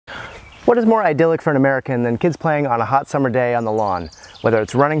What is more idyllic for an American than kids playing on a hot summer day on the lawn? Whether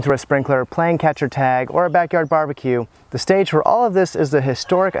it's running through a sprinkler, playing catch or tag, or a backyard barbecue, the stage for all of this is the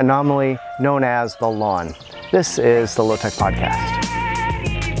historic anomaly known as the lawn. This is the Low Tech Podcast.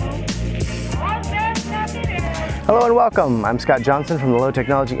 Hello and welcome. I'm Scott Johnson from the Low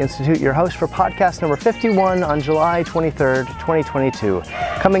Technology Institute, your host for podcast number 51 on July 23rd, 2022.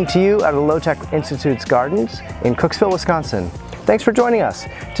 Coming to you out of the Low Tech Institute's gardens in Cooksville, Wisconsin. Thanks for joining us.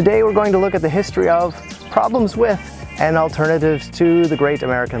 Today we're going to look at the history of, problems with, and alternatives to the great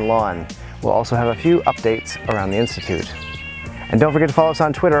American lawn. We'll also have a few updates around the Institute. And don't forget to follow us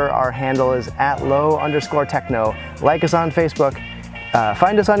on Twitter. Our handle is @low_techno. Like us on Facebook.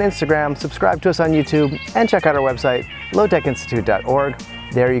 Find us on Instagram, subscribe to us on YouTube, and check out our website, lowtechinstitute.org.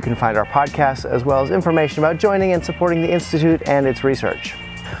 There you can find our podcasts as well as information about joining and supporting the Institute and its research.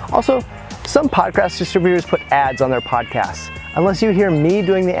 Also, some podcast distributors put ads on their podcasts. Unless you hear me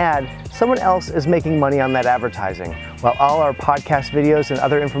doing the ad, someone else is making money on that advertising. While all our podcast videos and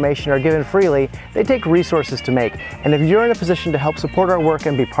other information are given freely, they take resources to make. And if you're in a position to help support our work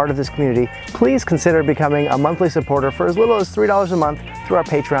and be part of this community, please consider becoming a monthly supporter for as little as $3 a month through our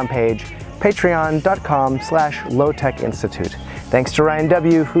Patreon page, patreon.com/lowtechinstitute. Thanks to Ryan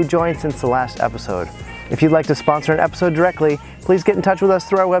W., who joined since the last episode. If you'd like to sponsor an episode directly, please get in touch with us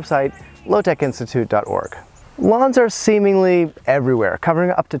through our website, lowtechinstitute.org. Lawns are seemingly everywhere,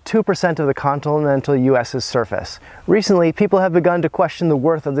 covering up to 2% of the continental U.S.'s surface. Recently, people have begun to question the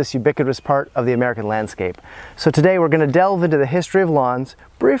worth of this ubiquitous part of the American landscape. So today we're going to delve into the history of lawns,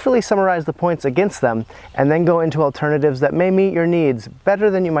 briefly summarize the points against them, and then go into alternatives that may meet your needs better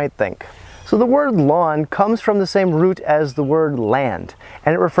than you might think. So the word lawn comes from the same root as the word land,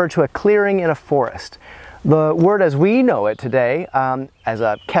 and it referred to a clearing in a forest. The word as we know it today, as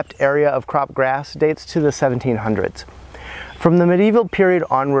a kept area of crop grass, dates to the 1700s. From the medieval period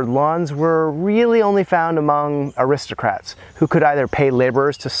onward, lawns were really only found among aristocrats, who could either pay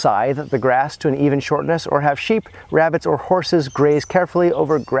laborers to scythe the grass to an even shortness or have sheep, rabbits, or horses graze carefully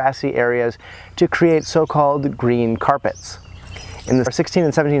over grassy areas to create so-called green carpets. In the 1600s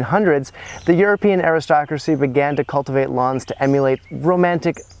and 1700s, the European aristocracy began to cultivate lawns to emulate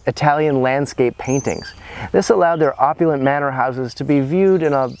romantic Italian landscape paintings. This allowed their opulent manor houses to be viewed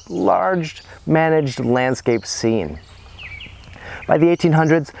in a large, managed landscape scene. By the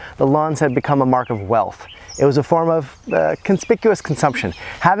 1800s, the lawns had become a mark of wealth. It was a form of conspicuous consumption.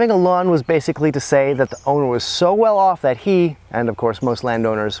 Having a lawn was basically to say that the owner was so well off that he, and of course most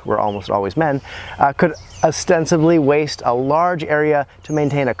landowners were almost always men, could ostensibly waste a large area to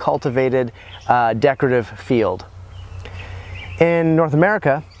maintain a cultivated, decorative field. In North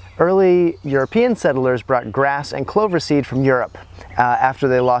America, early European settlers brought grass and clover seed from Europe after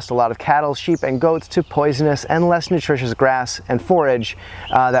they lost a lot of cattle, sheep, and goats to poisonous and less nutritious grass and forage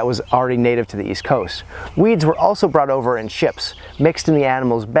that was already native to the East Coast. Weeds were also brought over in ships, mixed in the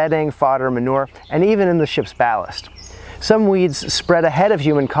animals' bedding, fodder, manure, and even in the ship's ballast. Some weeds spread ahead of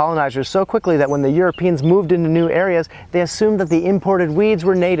human colonizers so quickly that when the Europeans moved into new areas, they assumed that the imported weeds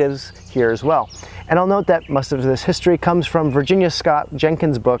were natives here as well. And I'll note that most of this history comes from Virginia Scott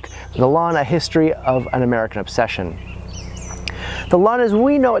Jenkins' book, The Lawn, A History of an American Obsession. The lawn as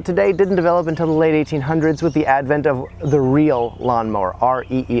we know it today didn't develop until the late 1800s with the advent of the reel lawnmower,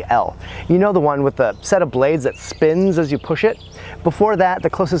 R-E-E-L. You know, the one with the set of blades that spins as you push it? Before that, the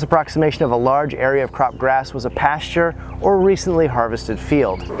closest approximation of a large area of crop grass was a pasture or recently harvested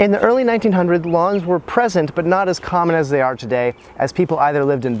field. In the early 1900s, lawns were present but not as common as they are today, as people either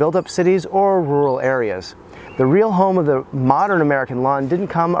lived in built-up cities or rural areas. The real home of the modern American lawn didn't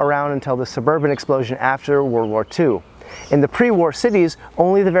come around until the suburban explosion after World War II. In the pre-war cities,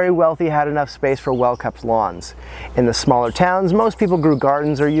 only the very wealthy had enough space for well-kept lawns. In the smaller towns, most people grew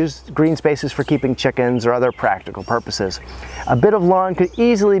gardens or used green spaces for keeping chickens or other practical purposes. A bit of lawn could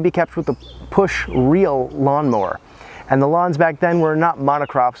easily be kept with the push-reel lawnmower. And the lawns back then were not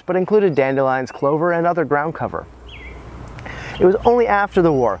monocrops, but included dandelions, clover, and other ground cover. It was only after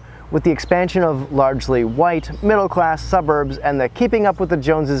the war, with the expansion of largely white, middle-class suburbs and the keeping up with the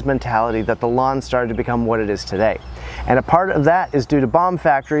Joneses mentality, that the lawn started to become what it is today. And a part of that is due to bomb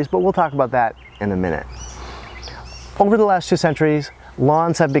factories, but we'll talk about that in a minute. Over the last 2 centuries,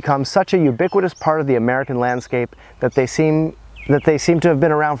 lawns have become such a ubiquitous part of the American landscape that they seem to have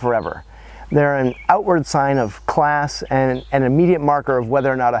been around forever. They're an outward sign of class and an immediate marker of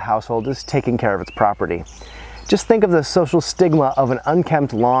whether or not a household is taking care of its property. Just think of the social stigma of an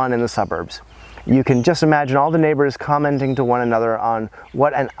unkempt lawn in the suburbs. You can just imagine all the neighbors commenting to one another on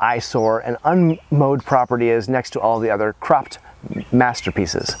what an eyesore an unmowed property is next to all the other cropped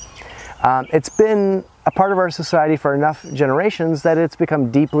masterpieces. It's been a part of our society for enough generations that it's become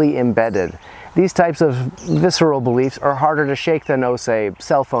deeply embedded. These types of visceral beliefs are harder to shake than, oh, say,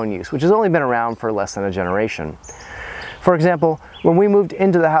 cell phone use, which has only been around for less than a generation. For example, when we moved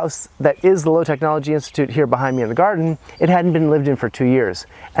into the house that is the Low Technology Institute here behind me in the garden, it hadn't been lived in for 2 years,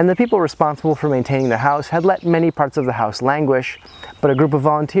 and the people responsible for maintaining the house had let many parts of the house languish, but a group of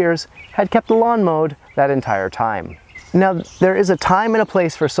volunteers had kept the lawn mowed that entire time. Now, there is a time and a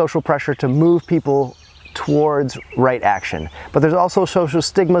place for social pressure to move people towards right action, but there's also social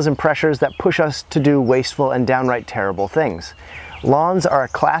stigmas and pressures that push us to do wasteful and downright terrible things. Lawns are a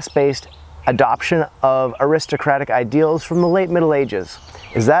class-based adoption of aristocratic ideals from the late Middle Ages.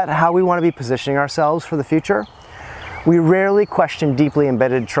 Is that how we want to be positioning ourselves for the future? We rarely question deeply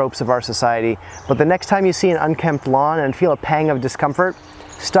embedded tropes of our society, but the next time you see an unkempt lawn and feel a pang of discomfort,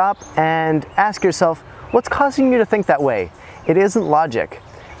 stop and ask yourself, what's causing you to think that way? It isn't logic.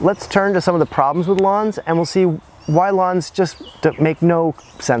 Let's turn to some of the problems with lawns and we'll see why lawns just make no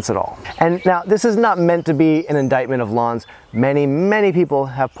sense at all. And now, this is not meant to be an indictment of lawns. Many people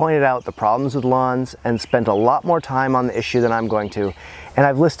have pointed out the problems with lawns and spent a lot more time on the issue than I'm going to. And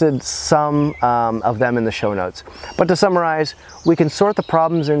I've listed some of them in the show notes. But to summarize, we can sort the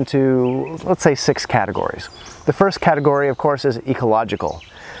problems into, let's say, 6 categories. The first category, of course, is ecological.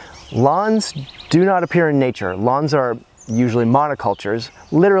 Lawns do not appear in nature. Lawns are usually monocultures,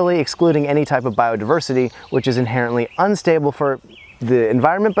 literally excluding any type of biodiversity, which is inherently unstable for the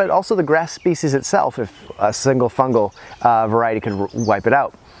environment, but also the grass species itself if a single fungal variety could wipe it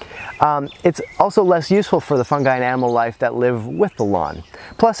out. It's also less useful for the fungi and animal life that live with the lawn.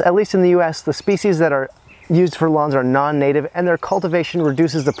 Plus, at least in the US, the species that are used for lawns are non-native, and their cultivation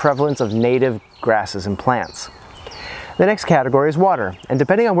reduces the prevalence of native grasses and plants. The next category is water, and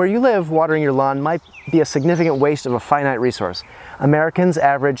depending on where you live, watering your lawn might be a significant waste of a finite resource. Americans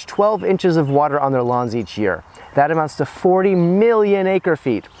average 12 inches of water on their lawns each year. That amounts to 40 million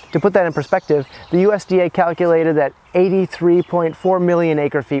acre-feet. To put that in perspective, the USDA calculated that 83.4 million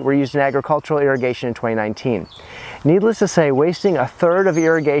acre-feet were used in agricultural irrigation in 2019. Needless to say, wasting a third of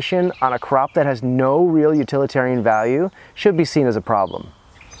irrigation on a crop that has no real utilitarian value should be seen as a problem.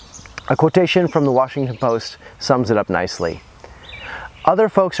 A quotation from the Washington Post sums it up nicely. Other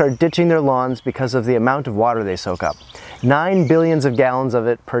folks are ditching their lawns because of the amount of water they soak up. 9 billions of gallons of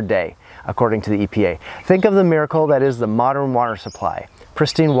it per day, according to the EPA. Think of the miracle that is the modern water supply.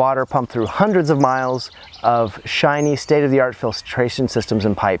 Pristine water pumped through hundreds of miles of shiny, state-of-the-art filtration systems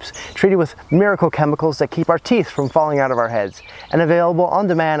and pipes, treated with miracle chemicals that keep our teeth from falling out of our heads, and available on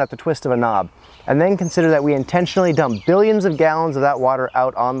demand at the twist of a knob. And then consider that we intentionally dump billions of gallons of that water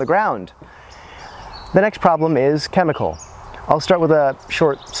out on the ground. The next problem is chemical. I'll start with a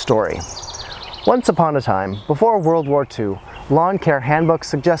short story. Once upon a time, before World War II, lawn care handbooks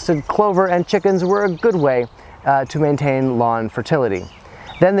suggested clover and chickens were a good way to maintain lawn fertility.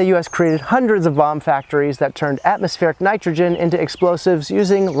 Then the US created hundreds of bomb factories that turned atmospheric nitrogen into explosives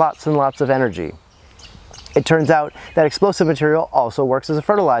using lots and lots of energy. It turns out that explosive material also works as a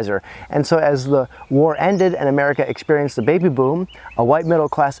fertilizer, and so as the war ended and America experienced a baby boom, a white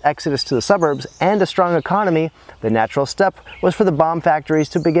middle-class exodus to the suburbs, and a strong economy, the natural step was for the bomb factories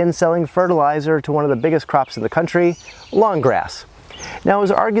to begin selling fertilizer to one of the biggest crops in the country, lawn grass. Now, it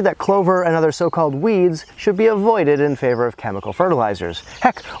was argued that clover and other so-called weeds should be avoided in favor of chemical fertilizers.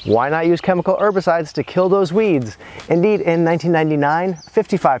 Heck, why not use chemical herbicides to kill those weeds? Indeed, in 1999,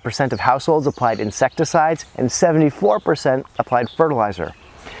 55% of households applied insecticides and 74% applied fertilizer.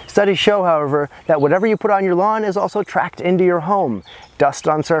 Studies show, however, that whatever you put on your lawn is also tracked into your home. Dust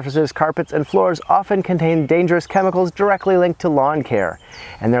on surfaces, carpets, and floors often contain dangerous chemicals directly linked to lawn care,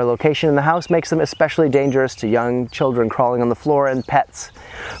 and their location in the house makes them especially dangerous to young children crawling on the floor and pets.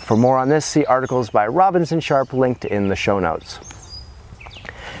 For more on this, see articles by Robinson Sharp linked in the show notes.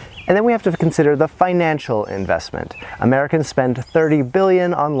 And then we have to consider the financial investment. Americans spend $30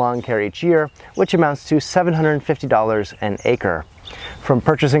 billion on lawn care each year, which amounts to $750 an acre. From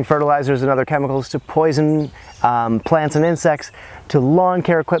purchasing fertilizers and other chemicals to poison plants and insects to lawn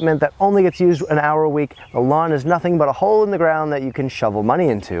care equipment that only gets used an hour a week, the lawn is nothing but a hole in the ground that you can shovel money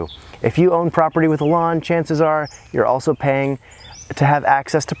into. If you own property with a lawn, chances are you're also paying to have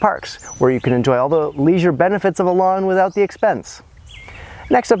access to parks, where you can enjoy all the leisure benefits of a lawn without the expense.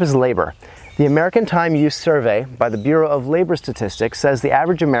 Next up is labor. The American Time Use Survey by the Bureau of Labor Statistics says the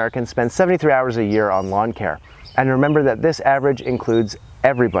average American spends 73 hours a year on lawn care. And remember that this average includes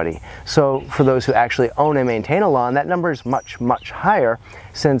everybody. So for those who actually own and maintain a lawn, that number is much, much higher,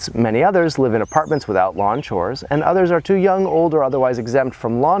 since many others live in apartments without lawn chores, and others are too young, old, or otherwise exempt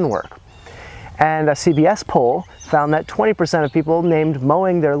from lawn work. And a CBS poll found that 20% of people named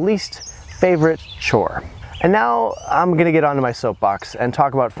mowing their least favorite chore. And now I'm going to get onto my soapbox and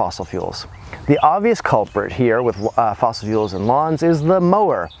talk about fossil fuels. The obvious culprit here with fossil fuels and lawns is the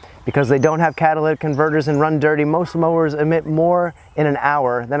mower. Because they don't have catalytic converters and run dirty, most mowers emit more in an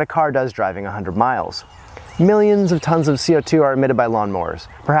hour than a car does driving 100 miles. Millions of tons of CO2 are emitted by lawnmowers.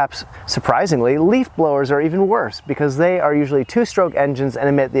 Perhaps surprisingly, leaf blowers are even worse because they are usually two-stroke engines and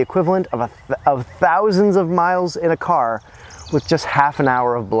emit the equivalent of thousands of miles in a car with just half an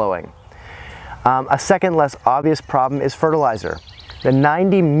hour of blowing. A second less obvious problem is fertilizer. The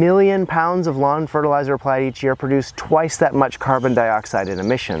 90 million pounds of lawn fertilizer applied each year produce twice that much carbon dioxide in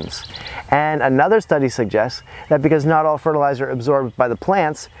emissions. And another study suggests that because not all fertilizer absorbed by the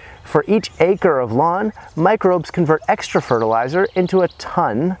plants, for each acre of lawn, microbes convert extra fertilizer into a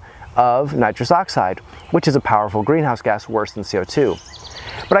ton of nitrous oxide, which is a powerful greenhouse gas worse than CO2.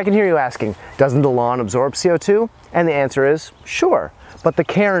 But I can hear you asking, doesn't the lawn absorb CO2? And the answer is, sure. But the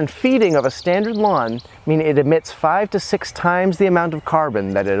care and feeding of a standard lawn mean it emits 5 to 6 times the amount of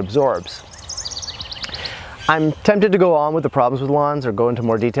carbon that it absorbs. I'm tempted to go on with the problems with lawns or go into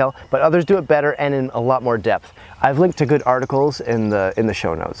more detail, but others do it better and in a lot more depth. I've linked to good articles in the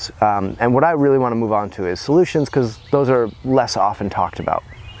show notes. And what I really want to move on to is solutions, because those are less often talked about.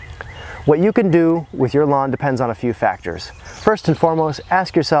 What you can do with your lawn depends on a few factors. First and foremost,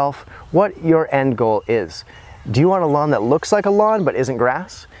 ask yourself what your end goal is. Do you want a lawn that looks like a lawn but isn't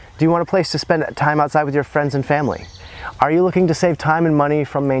grass? Do you want a place to spend time outside with your friends and family? Are you looking to save time and money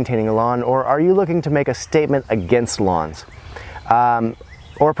from maintaining a lawn, or are you looking to make a statement against lawns?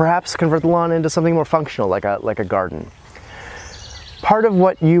 Or perhaps convert the lawn into something more functional, like a garden. Part of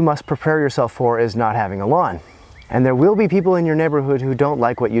what you must prepare yourself for is not having a lawn. And there will be people in your neighborhood who don't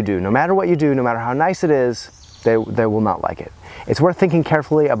like what you do. No matter what you do, no matter how nice it is, they will not like it. It's worth thinking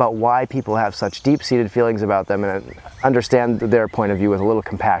carefully about why people have such deep-seated feelings about them and understand their point of view with a little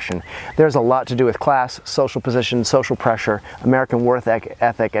compassion. There's a lot to do with class, social position, social pressure, American work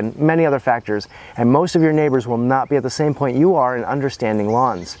ethic, and many other factors, and most of your neighbors will not be at the same point you are in understanding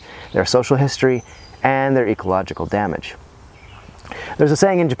lawns, their social history, and their ecological damage. There's a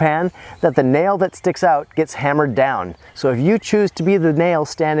saying in Japan that the nail that sticks out gets hammered down. So if you choose to be the nail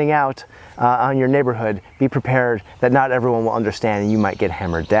standing out on your neighborhood, be prepared that not everyone will understand and you might get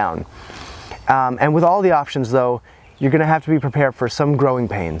hammered down. And with all the options though, you're going to have to be prepared for some growing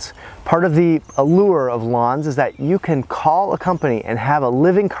pains. Part of the allure of lawns is that you can call a company and have a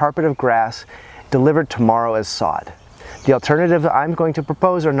living carpet of grass delivered tomorrow as sod. The alternatives I'm going to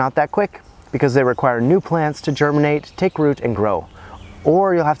propose are not that quick because they require new plants to germinate, take root, and grow.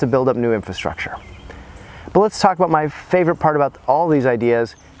 Or you'll have to build up new infrastructure. But let's talk about my favorite part about all these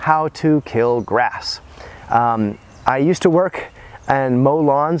ideas, how to kill grass. I used to work and mow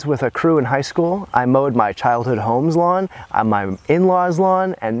lawns with a crew in high school. I mowed my childhood home's lawn, my in-laws'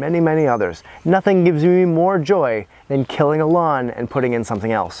 lawn, and many, many others. Nothing gives me more joy than killing a lawn and putting in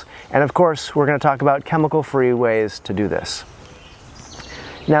something else. And of course, we're going to talk about chemical-free ways to do this.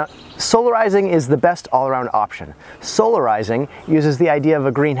 Now, solarizing is the best all-around option. Solarizing uses the idea of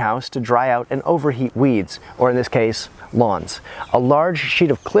a greenhouse to dry out and overheat weeds, or in this case, lawns. A large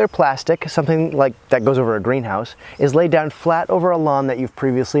sheet of clear plastic, something like that goes over a greenhouse, is laid down flat over a lawn that you've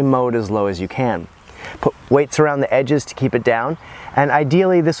previously mowed as low as you can. Put weights around the edges to keep it down, and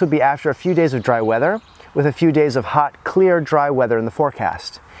ideally this would be after a few days of dry weather, with a few days of hot, clear, dry weather in the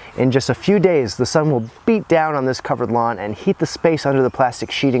forecast. In just a few days, the sun will beat down on this covered lawn and heat the space under the plastic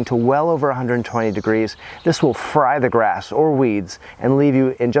sheeting to well over 120 degrees. This will fry the grass or weeds and leave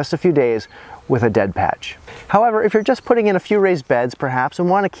you in just a few days with a dead patch. However, if you're just putting in a few raised beds perhaps and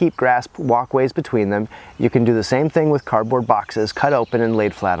want to keep grass walkways between them, you can do the same thing with cardboard boxes cut open and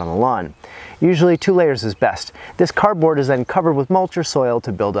laid flat on the lawn. Usually 2 layers is best. This cardboard is then covered with mulch or soil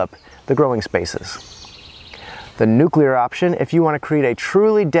to build up the growing spaces. The nuclear option, if you want to create a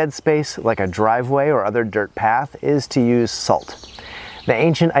truly dead space like a driveway or other dirt path, is to use salt. The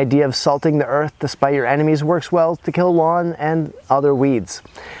ancient idea of salting the earth despite your enemies works well to kill lawn and other weeds.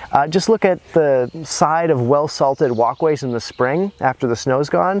 Just look at the side of well-salted walkways in the spring after the snow's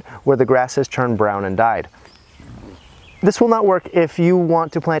gone, where the grass has turned brown and died. This will not work if you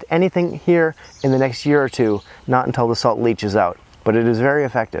want to plant anything here in the next year or two, not until the salt leaches out, but it is very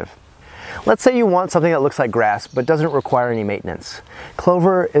effective. Let's say you want something that looks like grass but doesn't require any maintenance.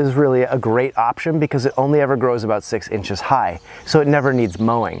 Clover is really a great option because it only ever grows about 6 inches high, so it never needs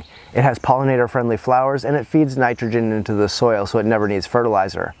mowing. It has pollinator-friendly flowers and it feeds nitrogen into the soil, so it never needs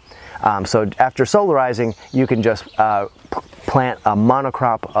fertilizer. So after solarizing, you can just plant a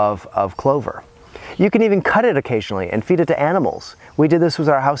monocrop of clover. You can even cut it occasionally and feed it to animals. We did this with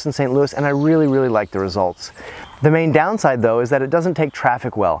our house in St. Louis and I really liked the results. The main downside though is that it doesn't take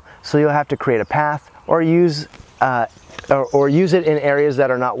traffic well, so you'll have to create a path or use it in areas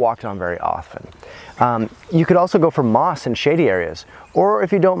that are not walked on very often. You could also go for moss in shady areas, or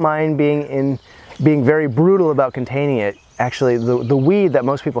if you don't mind being very brutal about containing it, actually the weed that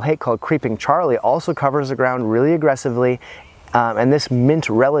most people hate called creeping Charlie also covers the ground really aggressively, and this mint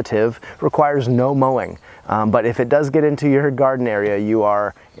relative requires no mowing. But if it does get into your garden area, you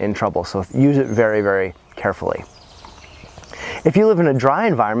are in trouble, so use it very carefully. If you live in a dry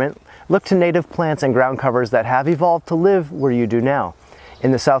environment, look to native plants and ground covers that have evolved to live where you do now.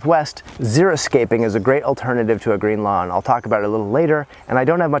 In the Southwest, xeriscaping is a great alternative to a green lawn. I'll talk about it a little later, and I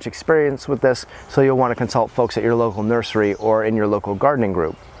don't have much experience with this, so you'll want to consult folks at your local nursery or in your local gardening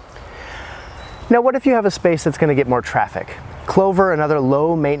group. Now, what if you have a space that's going to get more traffic? Clover and other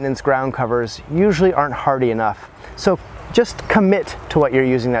low-maintenance ground covers usually aren't hardy enough, so just commit to what you're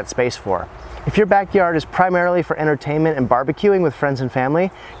using that space for. If your backyard is primarily for entertainment and barbecuing with friends and family,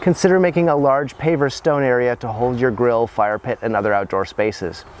 consider making a large paver stone area to hold your grill, fire pit, and other outdoor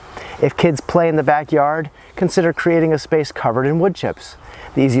spaces. If kids play in the backyard, consider creating a space covered in wood chips.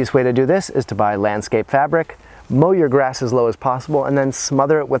 The easiest way to do this is to buy landscape fabric, mow your grass as low as possible, and then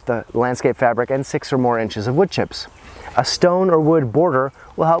smother it with the landscape fabric and 6 or more inches of wood chips. A stone or wood border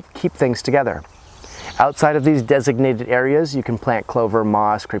will help keep things together. Outside of these designated areas, you can plant clover,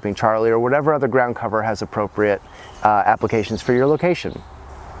 moss, creeping Charlie, or whatever other ground cover has appropriate applications for your location.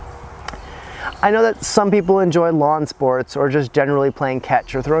 I know that some people enjoy lawn sports or just generally playing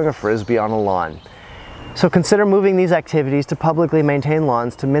catch or throwing a frisbee on a lawn. So consider moving these activities to publicly maintained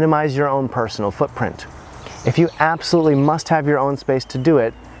lawns to minimize your own personal footprint. If you absolutely must have your own space to do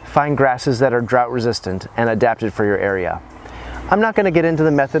it, find grasses that are drought resistant and adapted for your area. I'm not going to get into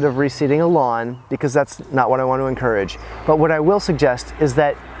the method of reseeding a lawn because that's not what I want to encourage, but what I will suggest is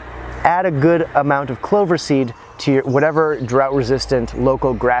that add a good amount of clover seed to your whatever drought resistant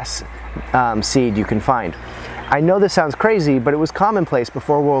local grass seed you can find. I know this sounds crazy, but it was commonplace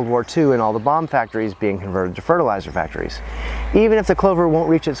before World War II and all the bomb factories being converted to fertilizer factories. Even if the clover won't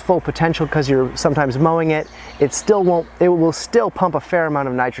reach its full potential because you're sometimes mowing it, it will still pump a fair amount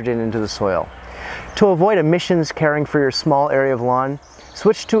of nitrogen into the soil. To avoid emissions caring for your small area of lawn,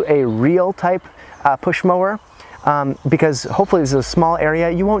 switch to a reel type push mower because hopefully this is a small area.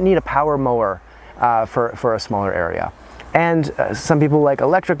 You won't need a power mower for a smaller area. And some people like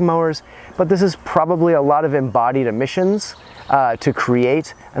electric mowers, but this is probably a lot of embodied emissions to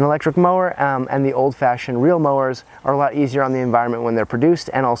create an electric mower, and the old-fashioned reel mowers are a lot easier on the environment when they're produced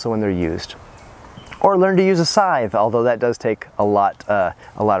and also when they're used. Or learn to use a scythe, although that does take a lot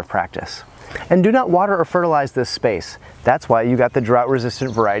of practice. And do not water or fertilize this space. That's why you got the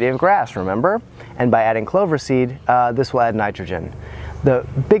drought-resistant variety of grass, remember? And by adding clover seed, this will add nitrogen. The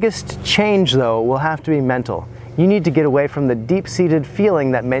biggest change, though, will have to be mental. You need to get away from the deep-seated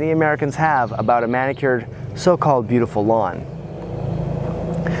feeling that many Americans have about a manicured, so-called beautiful lawn.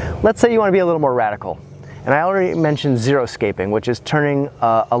 Let's say you want to be a little more radical. And I already mentioned xeriscaping, which is turning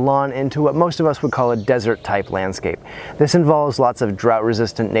a lawn into what most of us would call a desert-type landscape. This involves lots of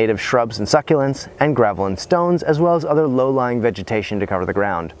drought-resistant native shrubs and succulents, and gravel and stones, as well as other low-lying vegetation to cover the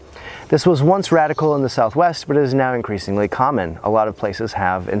ground. This was once radical in the Southwest, but is now increasingly common. A lot of places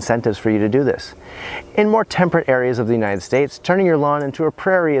have incentives for you to do this. In more temperate areas of the United States, turning your lawn into a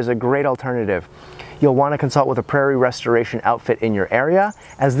prairie is a great alternative. You'll want to consult with a prairie restoration outfit in your area,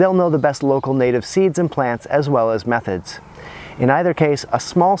 as they'll know the best local native seeds and plants as well as methods. In either case, a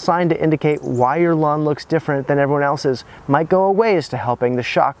small sign to indicate why your lawn looks different than everyone else's might go a ways to helping the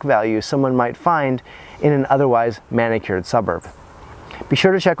shock value someone might find in an otherwise manicured suburb. Be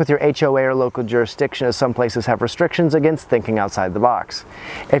sure to check with your HOA or local jurisdiction, as some places have restrictions against thinking outside the box.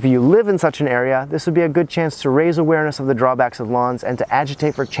 If you live in such an area, this would be a good chance to raise awareness of the drawbacks of lawns and to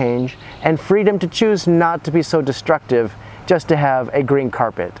agitate for change and freedom to choose not to be so destructive just to have a green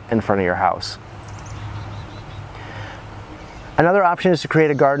carpet in front of your house. Another option is to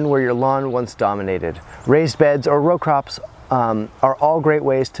create a garden where your lawn once dominated. Raised beds or row crops are all great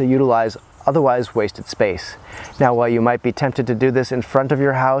ways to utilize otherwise wasted space. Now, while you might be tempted to do this in front of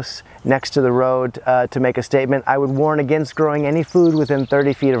your house, next to the road to make a statement, I would warn against growing any food within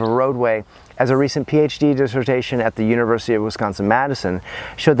 30 feet of a roadway, as a recent PhD dissertation at the University of Wisconsin-Madison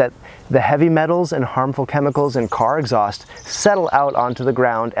showed that the heavy metals and harmful chemicals in car exhaust settle out onto the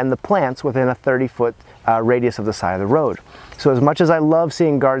ground and the plants within a 30-foot radius of the side of the road. So as much as I love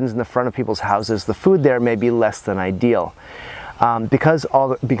seeing gardens in the front of people's houses, the food there may be less than ideal. Because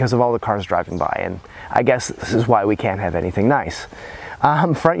of all the cars driving by, and I guess this is why we can't have anything nice.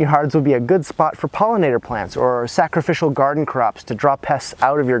 Front yards would be a good spot for pollinator plants or sacrificial garden crops to draw pests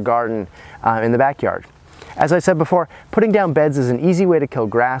out of your garden in the backyard. As I said before, putting down beds is an easy way to kill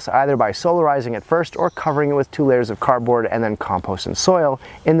grass, either by solarizing it first or covering it with 2 layers of cardboard and then compost and soil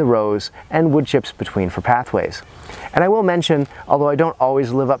in the rows and wood chips between for pathways. And I will mention, although I don't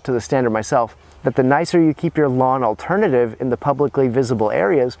always live up to the standard myself, that the nicer you keep your lawn alternative in the publicly visible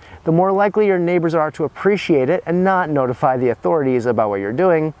areas, the more likely your neighbors are to appreciate it and not notify the authorities about what you're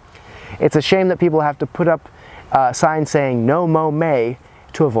doing. It's a shame that people have to put up signs saying "No mow May"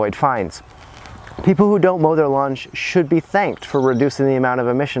 to avoid fines. People who don't mow their lawns should be thanked for reducing the amount of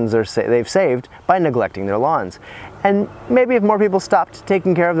emissions they've saved by neglecting their lawns. And maybe if more people stopped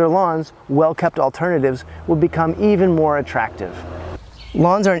taking care of their lawns, well-kept alternatives would become even more attractive.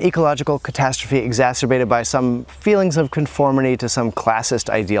 Lawns are an ecological catastrophe exacerbated by some feelings of conformity to some classist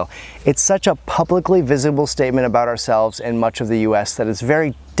ideal. It's such a publicly visible statement about ourselves in much of the US that it's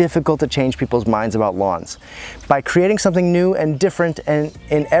very difficult to change people's minds about lawns. By creating something new and different and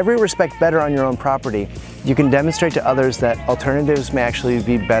in every respect better on your own property, you can demonstrate to others that alternatives may actually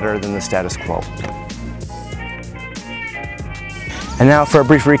be better than the status quo. And now for a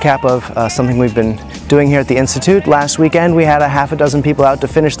brief recap of something we've been doing here at the Institute. Last weekend we had a half a dozen people out to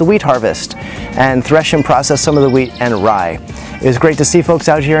finish the wheat harvest and thresh and process some of the wheat and rye. It was great to see folks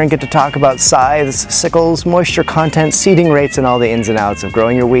out here and get to talk about scythes, sickles, moisture content, seeding rates, and all the ins and outs of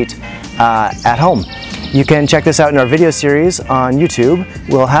growing your wheat at home. You can check this out in our video series on YouTube.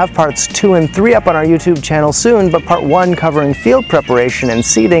 We'll have parts 2 and 3 up on our YouTube channel soon, but part 1 covering field preparation and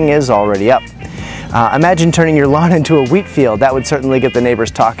seeding is already up. Imagine turning your lawn into a wheat field. That would certainly get the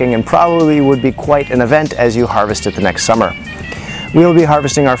neighbors talking and probably would be quite an event as you harvest it the next summer. We will be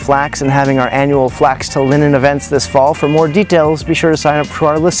harvesting our flax and having our annual flax to linen events this fall. For more details, be sure to sign up for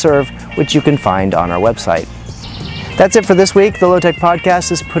our listserv, which you can find on our website. That's it for this week. The Low Tech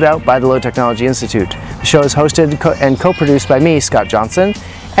Podcast is put out by the Low Technology Institute. The show is hosted and co-produced by me, Scott Johnson,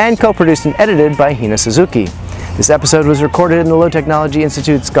 and co-produced and edited by Hina Suzuki. This episode was recorded in the Low Technology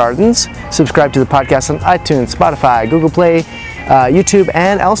Institute's gardens. Subscribe to the podcast on iTunes, Spotify, Google Play, YouTube,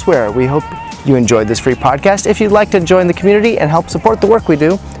 and elsewhere. We hope you enjoyed this free podcast. If you'd like to join the community and help support the work we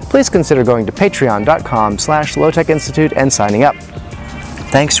do, please consider going to patreon.com/lowtechinstitute and signing up.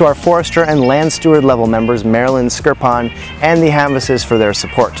 Thanks to our forester and land steward level members, Marilyn Skirpon and the Hamvises, for their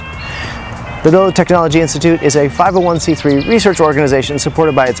support. The Low Technology Institute is a 501c3 research organization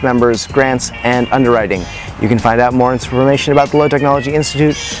supported by its members, grants, and underwriting. You can find out more information about the Low Technology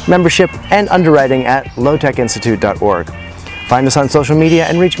Institute, membership, and underwriting at lowtechinstitute.org. Find us on social media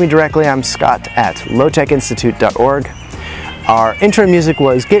and reach me directly. I'm Scott at lowtechinstitute.org. Our intro music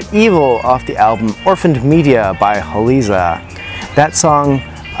was Get Evil off the album Orphaned Media by Holizna. That song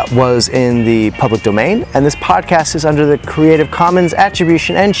was in the public domain, and this podcast is under the Creative Commons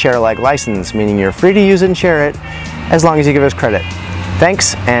Attribution and Share Alike license, meaning you're free to use it and share it as long as you give us credit.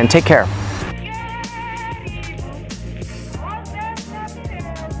 Thanks, and take care.